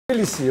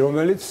თბილისი,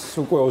 რომელიც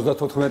უკვე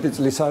 34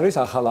 წლის არის,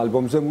 ახალ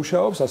ალბომზე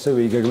მუშაობს,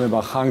 ასევე იგეგმება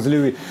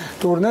ხანგრძლივი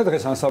ტურნე.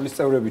 დღეს ანსამბლის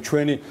წევრები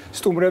ჩვენი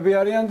სტუმრები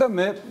არიან და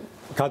მე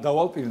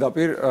გადავალ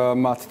პირდაპირ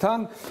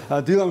მათთან.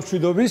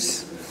 დილამშვიდობის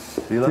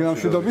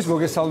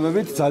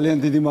მოგესალმებით. ძალიან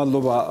დიდი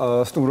მადლობა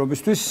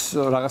სტუმრობისთვის.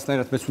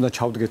 რაღაცნაირად მეც უნდა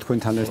ჩავდგე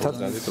თქვენთან ერთად.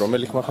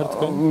 რომელი ხმახარ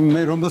თქვენ?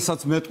 მე რომელსაც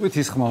მეტყვით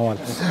ის ხმავალ.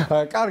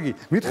 კარგი,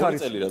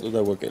 მითხარით. 2 წელი რატო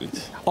დავაკელით?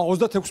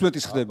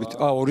 36-ის ხდებით.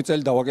 2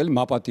 წელი დავაკელი,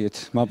 მაპატიეთ,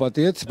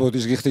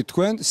 ბოდის გიხდით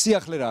თქვენ.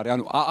 სიახლე რა არის?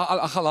 ანუ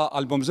ახალ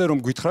ალბომზე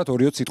რომ გითხრათ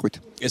 2 სიტყვით.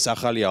 ეს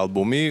ახალი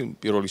ალბომი,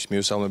 პირველ რიგში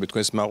მივესალმებით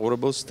თქვენს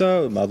მაყურებელს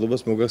და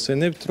მადლობას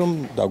მოგახსენებთ, რომ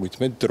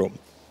დაგვითმეთ დრო.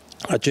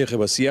 რაც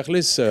შეეხება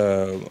სიახლეს,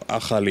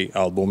 ახალი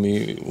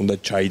ალბომი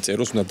უნდა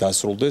ჩაიწეროს, უნდა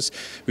დასრულდეს,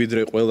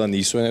 ვიდრე ყველანი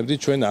ისვენებდით,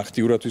 ჩვენ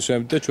აქტიურად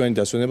ვისვენებდით და ჩვენი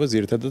დასვენება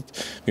ძირითადად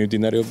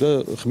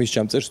მიმდინარეობდა ხმის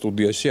ჩამწერ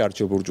სტუდიაში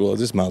არჩილ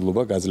ბურჯულაძეს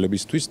მადლობა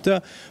გაძლebისთვის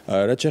და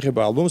რაც შეეხება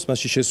ალბომს,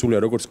 მასში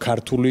შესულია როგორც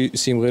ქართული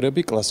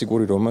სიმღერები,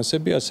 კლასიკური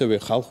რომანსები, ასევე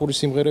ხალხური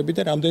სიმღერები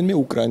და რამდენიმე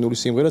უკრაინული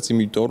სიმღერაც,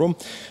 იმიტომ რომ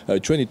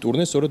ჩვენი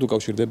ტურნე სწორედ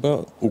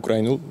უკავშირდება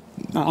უკრაინულ.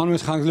 ანუ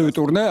ეს ხანგრძლივი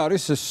ტურნე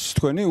არის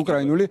თქვენი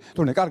უკრაინული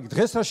ტურნე. კარგი,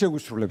 დღეს რა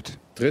შეგუსრულებთ?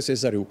 დღეს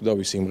ეს არის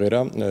უკდავი სიმღერა,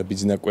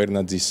 ბიძინა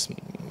კვერნაძის,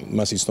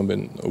 მას იცნობენ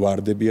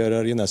ვარდები არ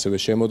არიან, ასევე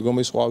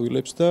შემოდგომის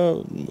ყვავილებს და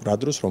რა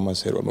დროს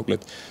რომანსერვა,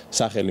 მოკლედ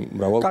სახელი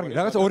მრავალ. კარგი,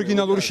 რაღაც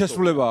ორიგინალური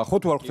შესრულებაა, ხო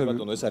თუ არ ხვდები?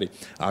 ბატონო, ეს არის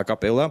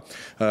აკაპელა.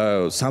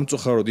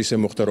 სამწუხაროდ ისე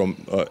მოხდა, რომ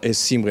ეს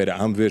სიმღერა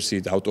ამ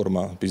ვერსიით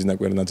ავტორმა ბიძინა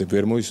კვერნაძე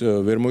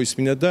ვერ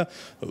მოისმინა და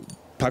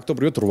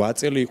ფაქტობრივად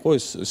 8 წელი იყო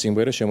ეს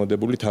სიმღერა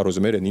შემოდებული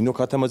თაროზე. მე ნინო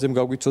ქათამაძემ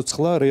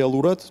გაგვიცოცხლა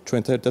რეალურად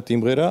ჩვენთან ერთად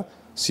იმღერა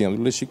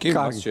სიამოვნებაში კი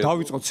კარგი,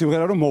 დავიწყოთ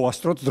სიმღერა რომ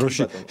მოვასწროთ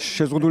დროში.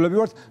 შეზღუდულები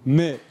ვართ.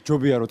 მე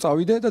ჯობია რომ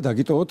წავიდე და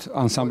დაგიტოვოთ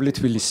ანსამბლი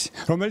თბილისი,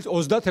 რომელიც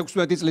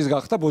 36 წლის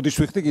გახდა,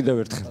 ბოდიშ ვიხდი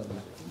კიდევ ერთხელ.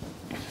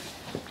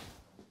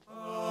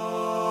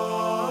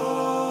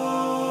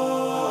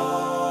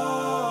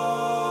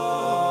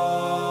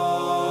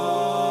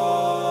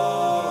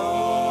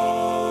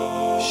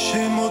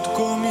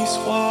 შემოდგომის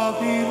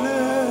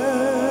ყვავილებს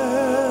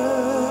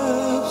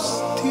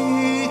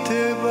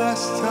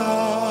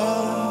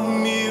დიდებასთან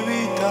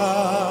მივიდა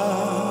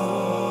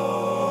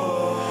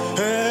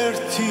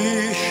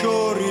ერთი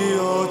შორი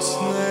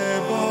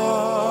ოცნება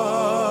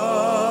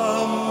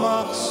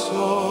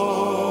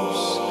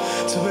მახსოვს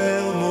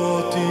ძველ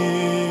მოდი